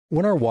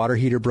When our water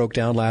heater broke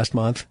down last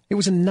month, it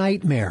was a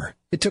nightmare.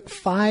 It took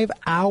 5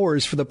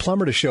 hours for the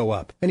plumber to show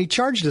up, and he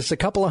charged us a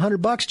couple of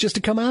 $100 just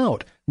to come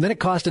out. And then it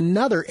cost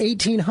another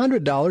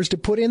 $1,800 to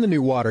put in the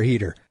new water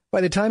heater. By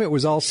the time it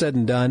was all said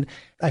and done,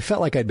 I felt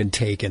like I'd been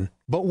taken.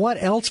 But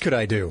what else could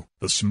I do?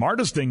 The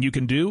smartest thing you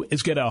can do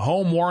is get a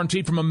home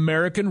warranty from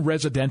American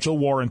Residential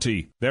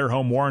Warranty. Their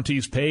home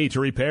warranties pay to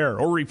repair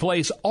or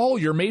replace all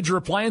your major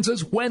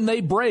appliances when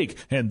they break,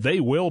 and they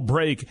will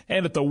break,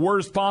 and at the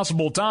worst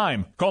possible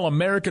time. Call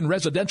American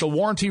Residential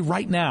Warranty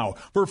right now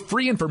for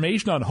free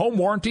information on home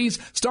warranties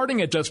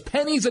starting at just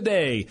pennies a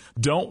day.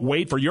 Don't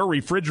wait for your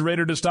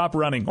refrigerator to stop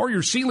running or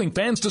your ceiling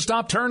fans to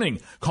stop turning.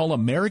 Call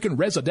American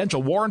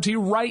Residential Warranty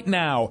right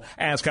now.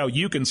 Ask how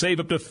you can save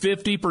up to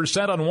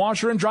 50% on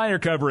washer and dryer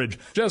coverage.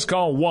 Just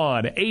call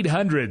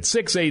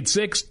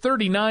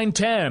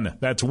 1-800-686-3910.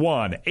 That's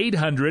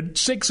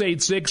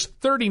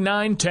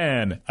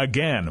 1-800-686-3910.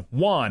 Again,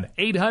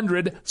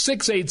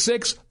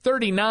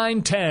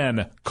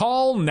 1-800-686-3910.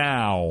 Call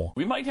now.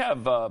 We might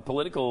have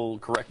political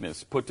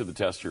correctness put to the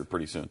test here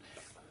pretty soon,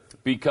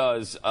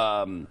 because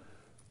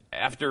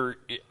after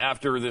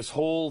this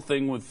whole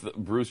thing with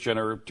Bruce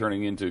Jenner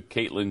turning into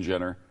Caitlyn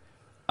Jenner,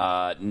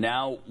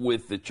 now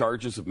with the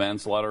charges of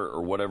manslaughter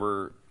or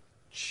whatever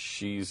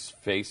she's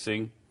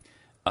facing,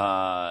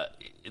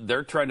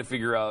 they're trying to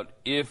figure out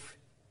if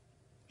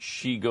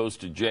she goes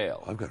to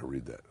jail. I've got to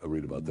read that. I'll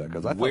read about that,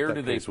 because I Where thought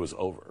that do they case was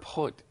over.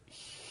 Put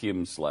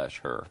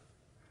him/her?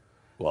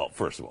 Well,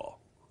 first of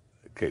all,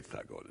 Kate's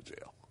not going to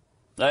jail.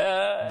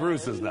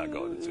 Bruce is not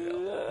going to jail.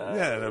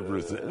 Yeah, no,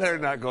 Bruce. They're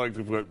not going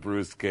to put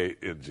Bruce Kate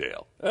in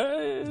jail.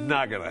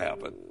 Not going to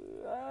happen.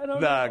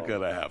 Not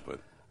going to happen.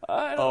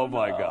 Oh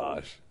my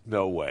gosh.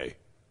 No way.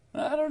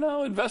 I don't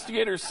know.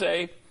 Investigators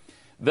say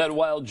that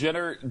while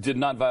Jenner did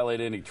not violate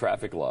any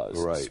traffic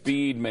laws,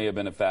 speed may have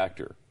been a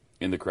factor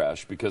in the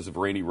crash because of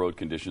rainy road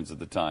conditions at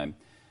the time.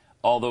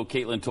 Although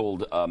Caitlyn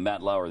told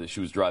Matt Lauer that she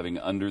was driving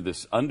under the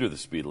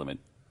speed limit,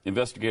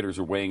 investigators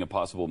are weighing a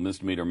possible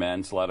misdemeanor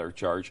manslaughter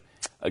charge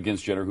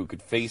against Jenner, who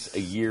could face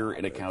a year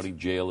in a county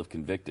jail if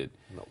convicted.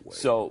 No way.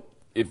 So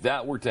if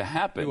that were to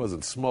happen... He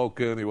wasn't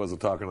smoking. He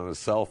wasn't talking on his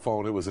cell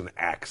phone. It was an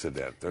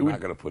accident. They're not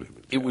going to put him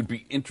in jail. It would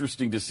be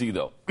interesting to see,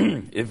 though,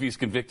 if he's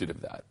convicted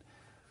of that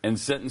and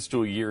sentenced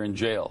to a year in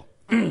jail.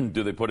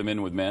 Do they put him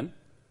in with men,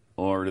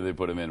 or do they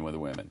put him in with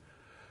women?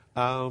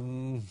 As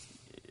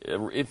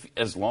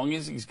long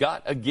as he's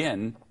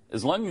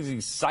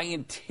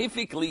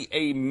scientifically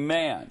a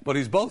man. But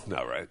he's both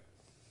now, right?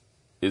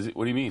 Is it?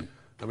 What do you mean?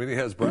 I mean, he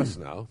has breasts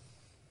now.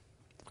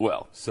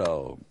 Well,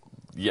 so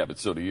yeah, but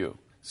so do you.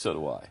 So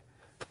do I.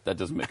 That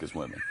doesn't make us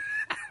women.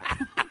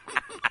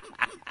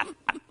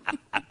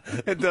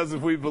 It does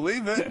if we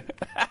believe it.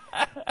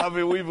 I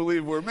mean, we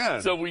believe we're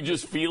men. So we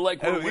just feel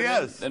like we're women,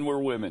 yes. And we're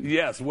women.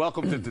 Yes.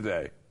 Welcome to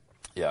today.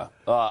 Yeah.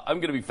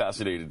 I'm going to be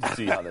fascinated to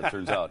see how that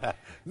turns out.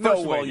 No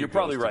First of way all, he you're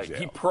probably goes to right. jail.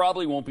 He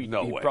probably won't be.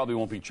 No he way. probably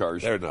won't be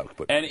charged. They're not.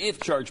 And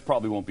if charged,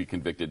 probably won't be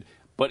convicted.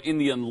 But in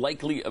the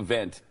unlikely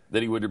event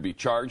that he would be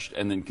charged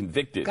and then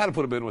convicted, got to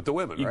put him in with the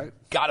women, right?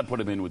 Got to put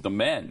him in with the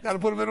men. Got to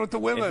put him in with the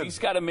women. If he's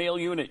got a male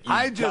unit,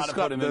 you got to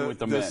put him in with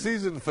the men. The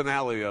season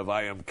finale of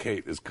I Am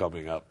Kate is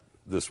coming up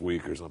this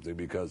week or something,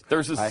 because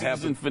there's a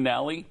season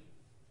finale.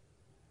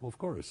 Well, of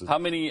course. How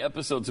many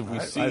episodes have we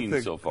seen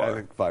so far? I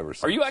think 5 or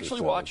 6. Are you actually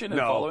watching and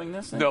following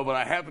this thing? No, but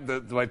I happened to.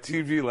 My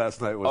TV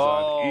last night was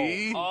on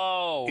E!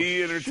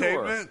 E!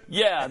 Entertainment? Sure.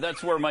 Yeah,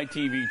 that's where my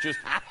TV just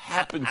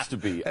happens to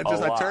be. I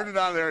turned it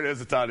on there, and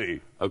it's on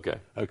E! Okay.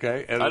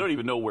 Okay? And I don't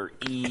even know where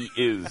E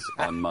is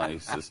on my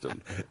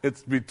system.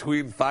 It's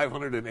between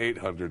 500 and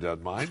 800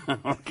 on mine.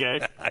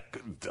 Okay. I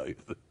couldn't tell you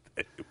the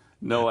name.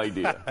 No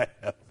idea. I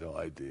have no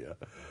idea.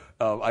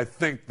 I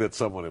think that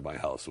someone in my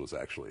house was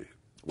actually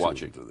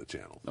watching to the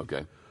channel.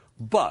 Okay.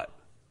 But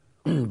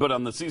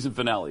on the season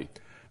finale.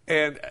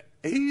 And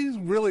he's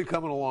really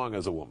coming along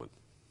as a woman.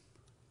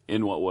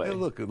 In what way? Hey,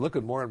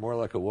 looking more and more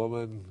like a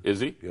woman. Is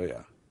he?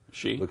 Yeah.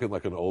 She? Looking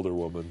like an older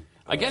woman.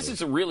 I guess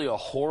it's really a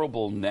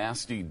horrible,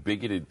 nasty,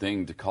 bigoted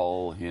thing to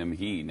call him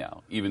he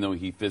now, even though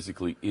he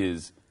physically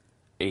is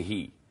a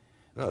he.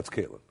 No, it's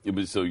Caitlyn.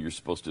 So you're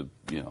supposed to,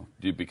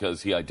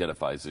 because he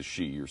identifies as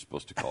she, you're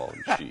supposed to call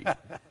him she.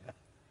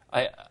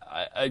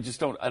 I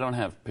just don't. I don't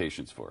have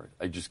patience for it.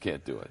 I just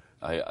can't do it.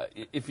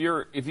 If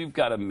you've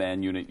got a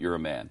man unit, you're a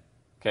man.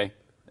 Okay,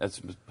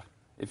 that's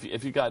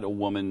if you got a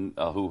woman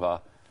hoo-ha,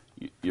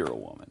 you're a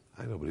woman.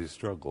 I know, but he's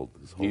struggled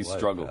his whole life. He's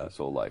struggled his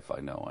whole life. I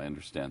know. I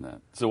understand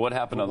that. So what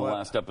happened on the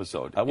last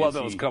episode? That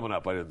was coming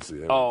up. I didn't see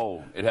it.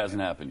 Oh, it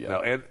hasn't happened yet.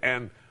 No,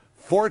 and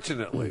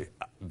fortunately,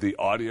 the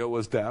audio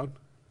was down.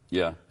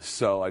 Yeah.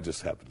 So I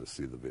just happened to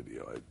see the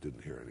video. I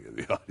didn't hear any of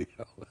the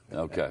audio.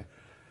 Okay.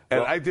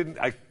 And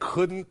I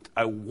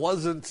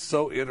wasn't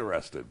so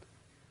interested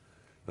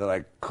that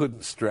I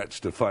couldn't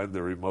stretch to find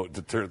the remote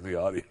to turn the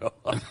audio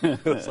on.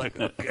 It was like,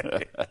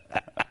 okay.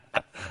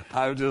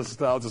 I'll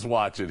just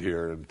watch it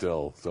here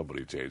until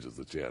somebody changes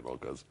the channel,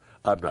 because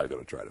I'm not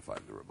going to try to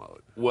find the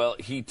remote. Well,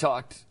 he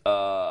talked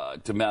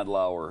to Matt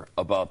Lauer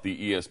about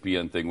the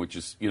ESPN thing, which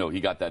is,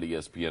 he got that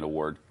ESPN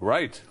award.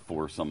 Right.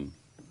 For some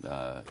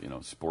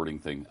sporting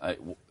thing.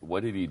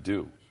 What did he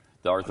do?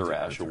 The Arthur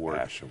Ashe Award.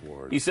 Ashe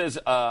Award. He says,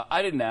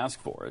 I didn't ask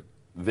for it.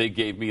 They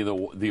gave me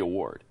the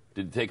award.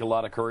 Did it take a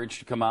lot of courage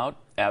to come out?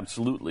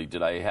 Absolutely.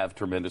 Did I have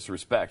tremendous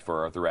respect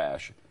for Arthur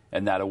Ashe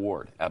and that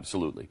award?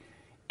 Absolutely.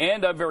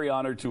 And I'm very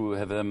honored to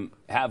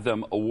have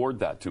them award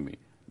that to me.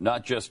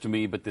 Not just to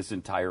me, but this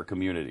entire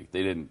community.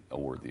 They didn't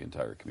award the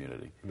entire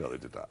community. No, they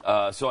did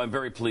not. So I'm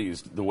very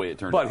pleased the way it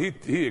turned out. But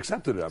he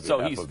accepted it on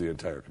behalf of the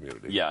entire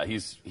community. Yeah,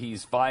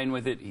 he's fine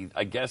with it.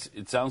 I guess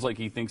it sounds like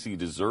he thinks he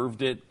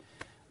deserved it.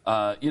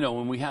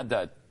 When we had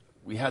that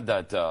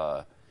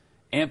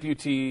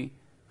amputee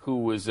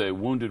who was a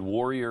wounded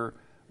warrior.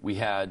 We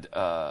had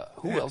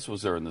who else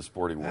was there in the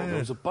sporting world? There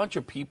was a bunch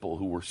of people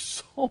who were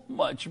so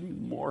much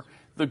more.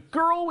 The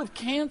girl with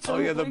cancer. Oh,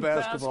 yeah, the playing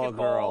basketball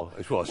girl.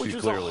 Well, she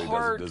clearly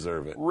doesn't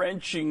deserve it.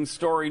 Wrenching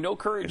story. No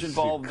courage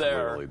involved there. She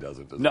clearly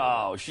doesn't deserve it.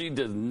 No, she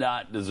does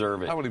not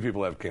deserve it. How many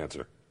people have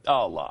cancer?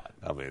 A lot.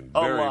 I mean,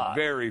 a lot.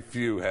 Very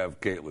few have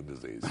Caitlin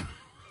disease.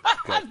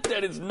 Okay.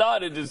 That is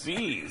not a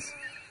disease.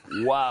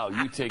 Wow,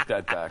 you take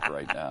that back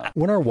right now.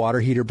 When our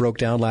water heater broke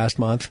down last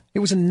month, it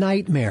was a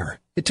nightmare.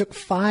 It took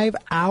 5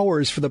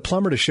 hours for the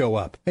plumber to show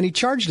up, and he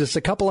charged us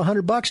a couple of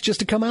 $100 just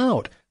to come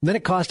out. Then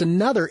it cost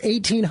another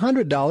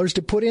 $1,800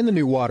 to put in the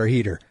new water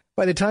heater.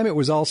 By the time it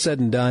was all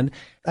said and done,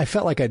 I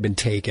felt like I'd been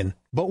taken.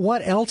 But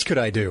what else could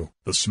I do?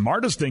 The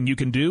smartest thing you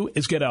can do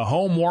is get a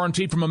home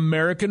warranty from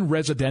American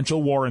Residential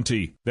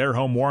Warranty. Their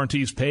home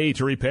warranties pay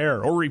to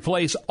repair or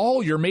replace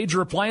all your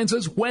major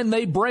appliances when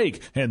they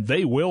break, and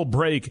they will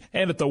break,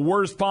 and at the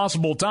worst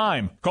possible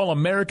time. Call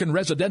American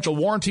Residential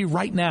Warranty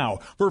right now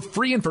for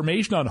free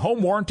information on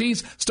home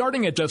warranties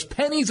starting at just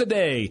pennies a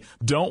day.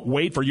 Don't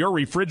wait for your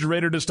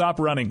refrigerator to stop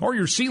running or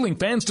your ceiling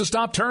fans to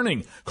stop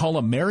turning. Call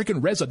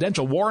American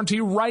Residential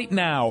Warranty right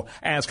now.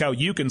 Ask how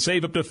you can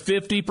save up to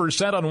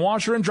 50% on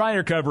washer and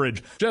dryer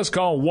coverage. Just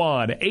call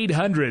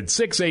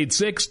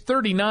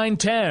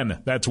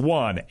 1-800-686-3910. That's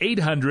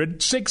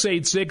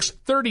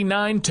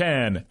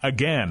 1-800-686-3910.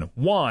 Again,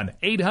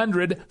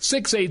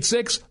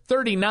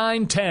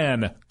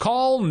 1-800-686-3910.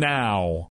 Call now.